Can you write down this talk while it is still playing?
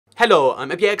Hello, I'm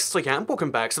Elgato and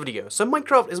welcome back to the video. So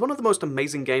Minecraft is one of the most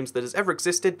amazing games that has ever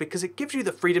existed because it gives you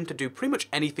the freedom to do pretty much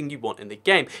anything you want in the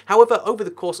game. However, over the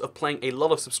course of playing a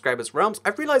lot of subscribers' realms,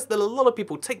 I've realized that a lot of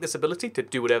people take this ability to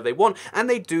do whatever they want and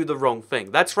they do the wrong thing.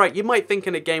 That's right, you might think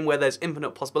in a game where there's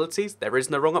infinite possibilities, there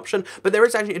is no wrong option, but there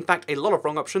is actually in fact a lot of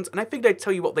wrong options, and I figured I'd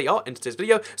tell you what they are in today's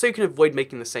video so you can avoid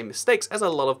making the same mistakes as a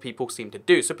lot of people seem to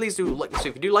do. So please do like this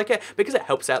if you do like it, because it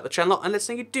helps out the channel, and let's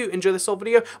say you do enjoy this whole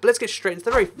video. But let's get straight into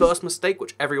the very first mistake,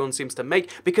 which everyone seems to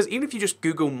make, because even if you just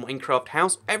Google Minecraft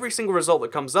house, every single result that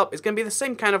comes up is going to be the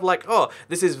same kind of like, oh,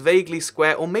 this is vaguely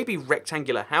square or maybe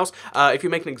rectangular house. If you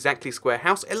make an exactly square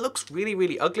house, it looks really,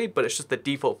 really ugly, but it's just the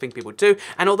default thing people do.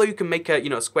 And although you can make a,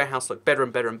 a square house look better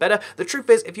and better and better, the truth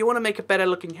is, if you want to make a better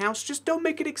looking house, just don't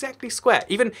make it exactly square.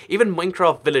 Even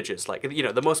Minecraft villages, like,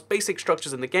 the most basic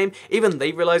structures in the game, even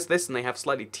they realize this, and they have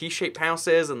slightly T-shaped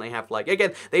houses, and they have, like,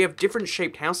 again, they have different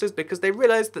shaped houses because they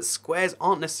realize that squares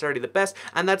aren't necessarily the best.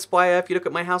 And that's why if you look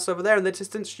at my house over there in the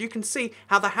distance, you can see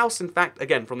how the house, in fact,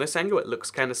 again, from this angle, it looks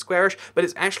kind of squarish, but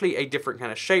it's actually a different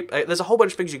kind of shape. There's a whole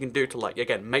bunch of things you can do to, like,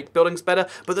 again, make buildings better,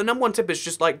 but the number one tip is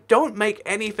just, like, don't make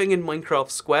anything in Minecraft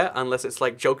square unless it's,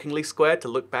 like, jokingly square to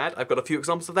look bad. I've got a few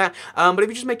examples of that, but if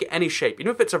you just make it any shape,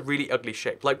 even if it's a really ugly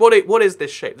shape, like, what is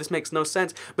this shape? This makes no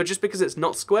sense, but just because it's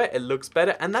not square, it looks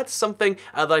better, and that's something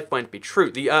that I find to be true.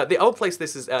 The other place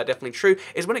this is definitely true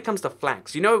is when it comes to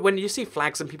flags. You know, when you see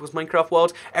flags in people's Minecraft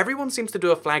world, everyone seems to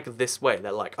do a flag this way.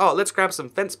 They're like, oh, let's grab some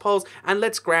fence poles and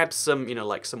let's grab some,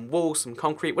 like some wool, some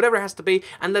concrete, whatever it has to be,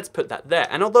 and let's put that there.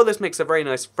 And although this makes a very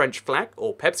nice French flag,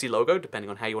 or Pepsi logo,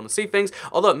 depending on how you want to see things,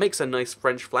 although it makes a nice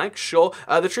French flag, sure,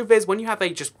 the truth is, when you have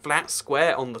a just flat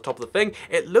square on the top of the thing,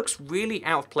 it looks really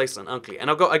out of place and ugly. And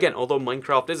again, although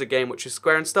Minecraft is a game which is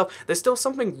square and stuff, there's still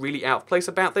something really out of place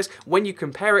about this when you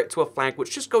compare it to a flag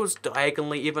which just goes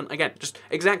diagonally even. Again, just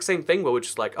exact same thing where we're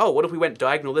just like, oh, what if we went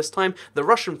diagonal this time? The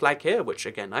Russian flag here, which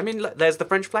again, I mean, there's the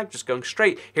French flag just going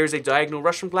straight. Here's a diagonal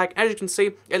Russian flag. As you can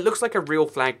see, it looks like a real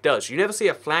flag does. You never see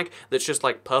a flag that's just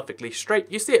like perfectly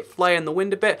straight. You see it fly in the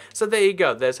wind a bit. So there you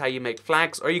go. There's how you make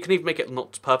flags, or you can even make it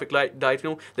not perfectly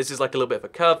diagonal. This is like a little bit of a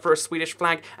curve for a Swedish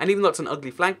flag. And even though it's an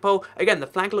ugly flagpole, again, the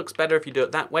flag looks better if you do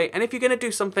it that way. And if you're going to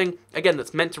do something, again,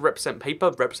 that's meant to represent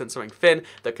paper, represent something thin,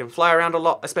 that can fly around a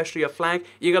lot, especially a flag,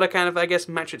 you got to kind of, I guess,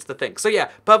 match it to the thing. So yeah,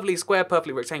 perfectly square,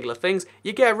 perfectly rectangular things,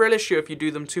 you get a real issue if you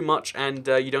do them too much and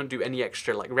you don't do any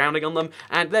extra like rounding on them.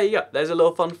 And there you go, there's a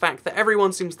little fun fact that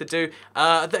everyone seems to do,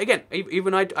 that again,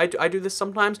 even I do this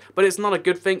sometimes, but it's not a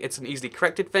good thing, it's an easily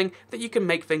corrected thing that you can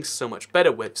make things so much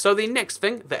better with. So the next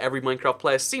thing that every Minecraft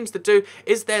player seems to do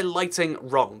is their lighting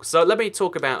wrong. So let me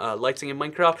talk about lighting in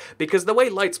Minecraft, because the way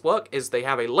lights work is they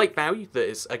have a light value that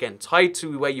is, again, tied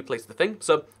to where you place the thing.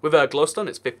 So with a glowstone,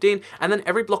 it's 15, and then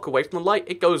every block away from the light,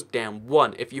 it goes down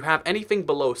 1. If you have anything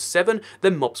below 7,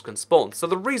 then mobs can spawn. So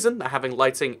the reason that having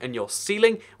lighting in your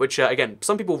ceiling, which again,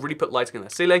 some people really put lighting in their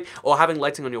ceiling, or having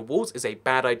lighting on your walls is a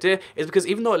bad idea, is because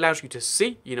even though it allows you to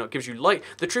see, it gives you light,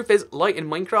 the truth is, light in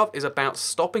Minecraft is about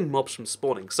stopping mobs from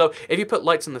spawning. So if you put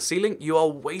lights in the ceiling, you are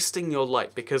wasting your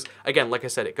light, because again, like I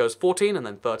said, it goes 14 and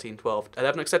then 13, 12,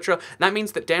 11, etc. That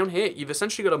means that down here, you've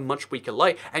essentially got a much weaker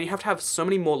light, and you have to have so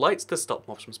many more lights to stop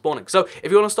mobs from spawning. So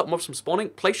if you want to stop mobs from spawning,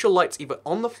 place your lights either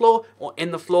on the floor or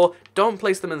in the floor. Don't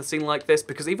place them in the ceiling like this,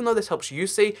 because even though this helps you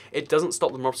see, it doesn't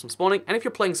stop the mobs from spawning. And if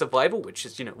you're playing survival, which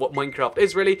is, what Minecraft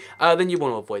is really, then you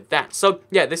want to avoid that. So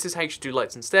yeah, this is how you should do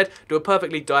lights instead. Do a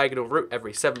perfectly diagonal route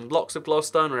every 7 blocks of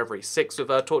glowstone, or every 6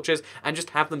 with torches, and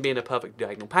just have them be in a perfect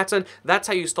diagonal pattern. That's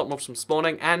how you stop mobs from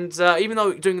spawning. And even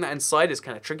though doing that inside is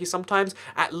kind of tricky sometimes,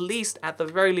 at the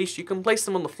very least, you can place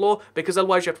them on the floor, because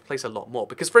otherwise you have to place a lot more.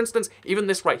 Because for instance, even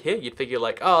this right here, you'd figure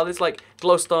like, oh, there's like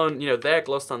glowstone, there,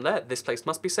 glowstone there, this place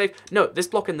must be safe. No, this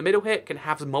block in the middle here can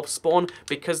have the mobs spawn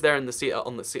because they're in the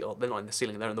they're not in the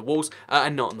ceiling, they're in the walls,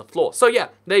 and not on the floor. So yeah,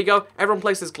 there you go. Everyone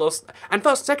places glowstone. And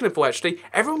first, second of all, actually,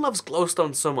 everyone loves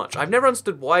glowstone so much. I've never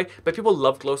understood why, but people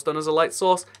love glowstone as a light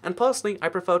source, and personally, I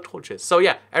prefer torches. So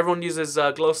yeah, everyone uses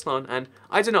glowstone, and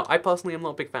I don't know, I personally am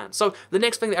not a big fan. So the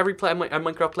next thing that every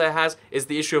Minecraft player has is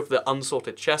the issue of the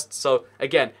unsorted chests. So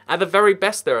again, at the very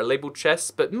best, there are labeled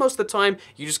chests, but most of the time,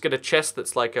 you just get a chest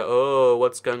that's like, oh,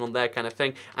 what's going on there kind of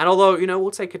thing. And although,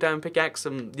 we'll take a down pickaxe,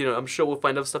 and, I'm sure we'll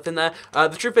find other stuff in there,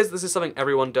 the truth is, this is something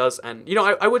everyone does, and,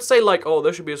 I would say, like, oh,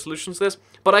 there should be a solution to this,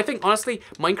 but I think, honestly,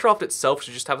 Minecraft itself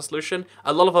should just have a solution.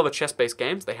 A lot of other chest-based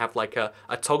games, they have, like, a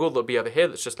toggle that'll be over here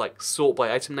that's just, like, sort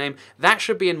by item name. That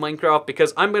should be in Minecraft,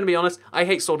 because I'm going to be honest, I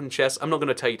hate sorting chests. I'm not going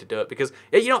to tell you to do it, because,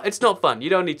 it's not fun. You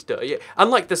don't need to do it.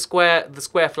 Unlike the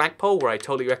square flagpole, where I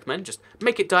totally recommend, just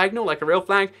make it diagonal like a real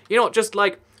flag. Just,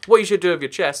 like, what you should do with your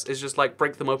chests is just like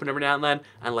break them open every now and then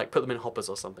and like put them in hoppers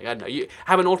or something. I don't know. You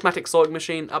have an automatic sorting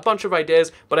machine, a bunch of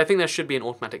ideas, but I think there should be an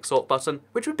automatic sort button,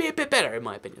 which would be a bit better in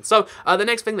my opinion. So the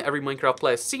next thing that every Minecraft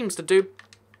player seems to do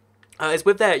is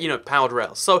with their, powered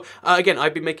rails. So, again,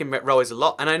 I've been making railways a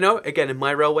lot, and I know, again, in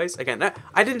my railways, again,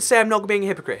 I didn't say I'm not being a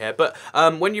hypocrite here, but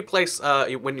when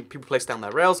people place down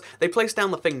their rails, they place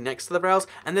down the thing next to the rails,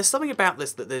 and there's something about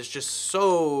this that is just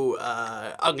so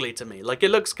ugly to me. Like, it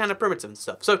looks kind of primitive and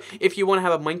stuff. So, if you want to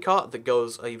have a minecart that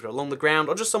goes either along the ground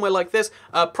or just somewhere like this,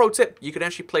 pro tip, you can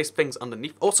actually place things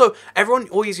underneath. Also, everyone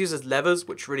always uses levers,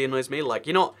 which really annoys me. Like,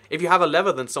 if you have a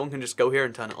lever, then someone can just go here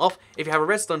and turn it off. If you have a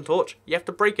redstone torch, you have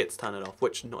to break it to turn it off,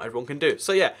 which not everyone can do.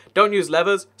 So yeah, don't use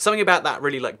levers. Something about that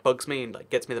really like bugs me and like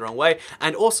gets me the wrong way.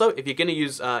 And also, if you're gonna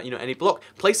use any block,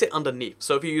 place it underneath.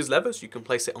 So if you use levers, you can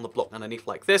place it on the block underneath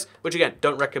like this, which again,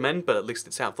 don't recommend, but at least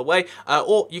it's out of the way.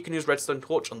 Or you can use redstone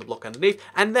torch on the block underneath,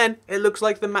 and then it looks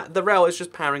like the rail is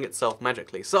just powering itself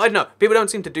magically. So I don't know, people don't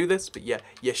seem to do this, but yeah,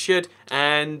 you should.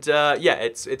 And yeah,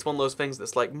 it's one of those things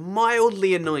that's like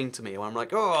mildly annoying to me, where I'm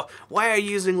like, oh, why are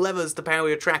you using levers to power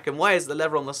your track, and why is the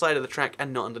lever on the side of the track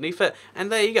and not underneath it?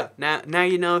 And there you go. Now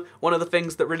you know one of the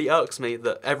things that really irks me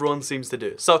that everyone seems to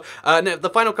do. So now the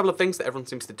final couple of things that everyone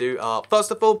seems to do are,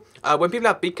 first of all, when people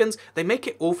have beacons, they make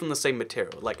it all from the same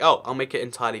material. Like, oh, I'll make it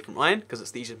entirely from iron because it's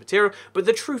the easiest material. But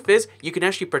the truth is, you can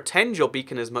actually pretend your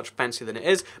beacon is much fancier than it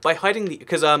is by hiding the,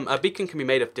 because a beacon can be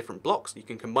made of different blocks. You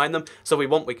can combine them. So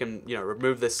we can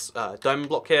remove this diamond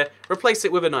block here, replace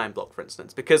it with an iron block, for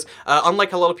instance. Because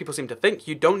unlike a lot of people seem to think,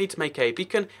 you don't need to make a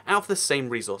beacon out of the same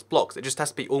resource blocks. It just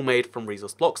has to be all made from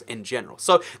resource blocks in general.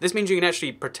 So this means you can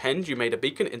actually pretend you made a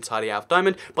beacon entirely out of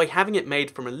diamond by having it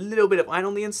made from a little bit of iron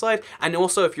on the inside. And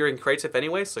also, if you're in creative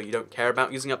anyway, so you don't care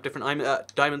about using up different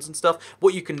diamonds and stuff,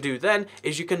 what you can do then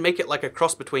is you can make it like a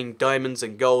cross between diamonds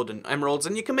and gold and emeralds,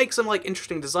 and you can make some like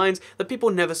interesting designs that people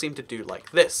never seem to do like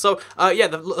this. So yeah,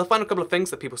 the final couple of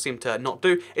things that people seem to not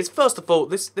do is, first of all,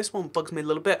 this one bugs me a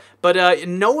little bit, but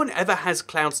no one ever has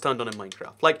clouds turned on in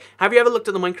Minecraft. Like, have you ever looked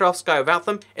at the Minecraft sky without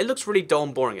them? It looks really dull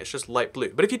and boring. It's just light blue.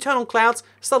 But if you turn on clouds,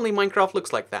 suddenly Minecraft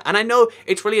looks like that. And I know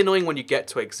it's really annoying when you get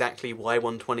to exactly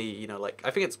Y120, like,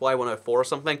 I think it's Y104 or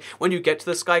something, when you get to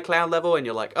the sky cloud level and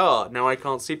you're like, oh, now I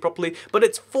can't see properly. But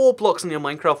it's 4 blocks in your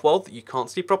Minecraft world that you can't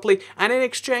see properly, and in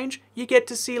exchange, you get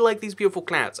to see like these beautiful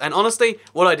clouds. And honestly,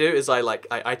 what I do is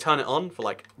I turn it on for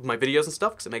like my videos and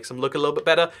stuff because it makes them look a little bit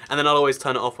better, and then I'll always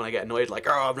turn it off when I get annoyed, like,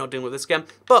 oh, I'm not dealing with this again.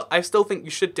 But I still think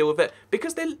you should deal with it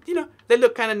because they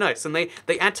look kind of nice, and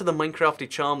they add to the Minecrafty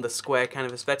charm, the square kind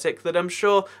of aesthetic that I'm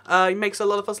sure makes a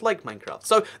lot of us like Minecraft.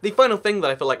 So the final thing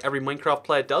that I feel like every Minecraft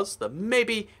player does that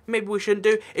maybe we shouldn't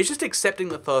do is just accepting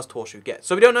the first horse you get.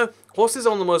 So if you don't know, horses are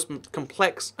one of the most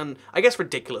complex and I guess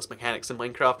ridiculous mechanics in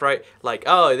Minecraft, right? Like,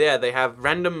 oh yeah, they have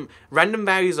random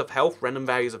values of health, random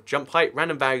values of jump height,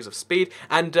 random values of speed,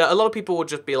 and a lot of people would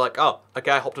just be like, oh,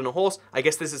 okay, I hopped on a horse, I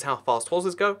guess this is how fast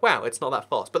horses go. Wow, it's not that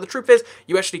fast. But the truth is,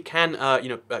 you actually can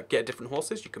get different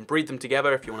horses. You can breed them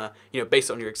together if you want to base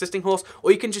it on your existing horse,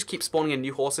 or you can just keep spawning in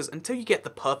new horses until you get the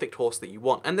perfect horse that you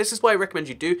want. And this is why I recommend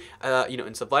you do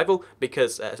in survival,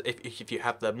 because if you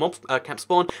have the mob camp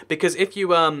spawn, because if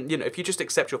you if you just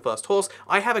accept your first horse,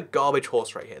 I have a garbage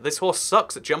horse right here. This horse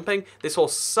sucks at jumping, this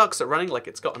horse sucks at running, like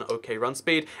it's got an okay run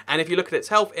speed, and if you look at its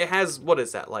health, it has, what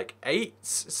is that, like 8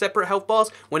 separate health bars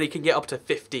when it can get up to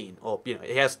 15, or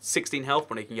it has 16 health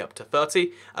when it can get up to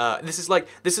 30. This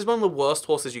is one of the worst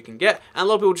horses you can get, and a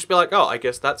lot of people just be like, oh, I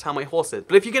guess that's how my horse is.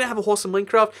 But if you're gonna have a horse in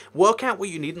Minecraft, work out what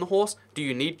you need in the horse. Do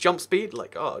you need jump speed?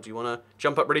 Like, oh, do you want to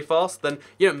jump up really fast? Then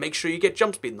make sure you get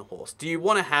jump speed in the horse. Do you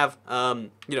want to have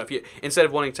if you, instead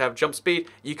of wanting to have jump speed,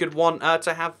 you could want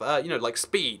to have like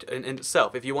speed in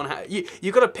itself. If you want to have,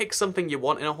 you got to pick something you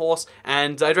want in a horse,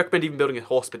 and I'd recommend even building a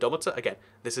horse speedometer. Again,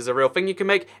 this is a real thing you can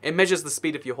make. It measures the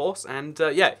speed of your horse, and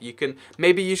yeah,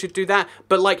 maybe you should do that,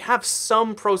 but like have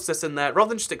some process in there rather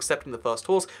than just accepting the first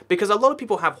horse, because a lot of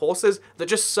people have horses that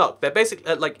just suck. They're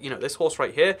basically like this horse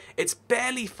right here. It's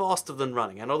barely faster than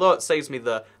running, and although it saves me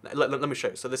let me show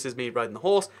you. So this is me riding the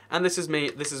horse, and this is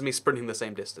me sprinting the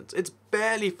same distance. It's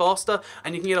barely faster,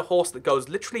 and you can get a horse that goes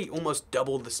literally almost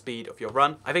double the speed of your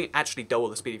run. I think actually double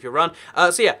the speed of your run.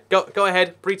 So yeah, go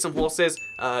ahead, breed some horses,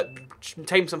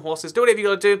 tame some horses, do whatever you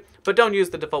gotta do, but don't use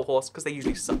the default horse because they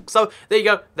usually suck. So there you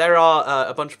go. There are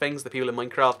a bunch of things that people in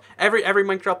Minecraft, every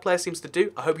Minecraft player seems to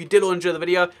do. I hope you did all enjoy the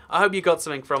video. I hope you got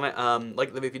something from it.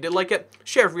 Like the video if you did like it,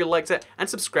 share if you really liked it, and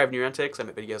subscribe if you're into it, because I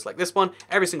make videos like this one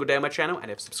every single day on my channel,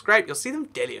 and if you subscribe, you'll see them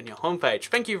daily on your homepage.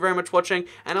 Thank you very much for watching,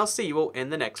 and I'll see you all in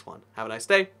the next one. Have a nice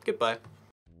day. Goodbye.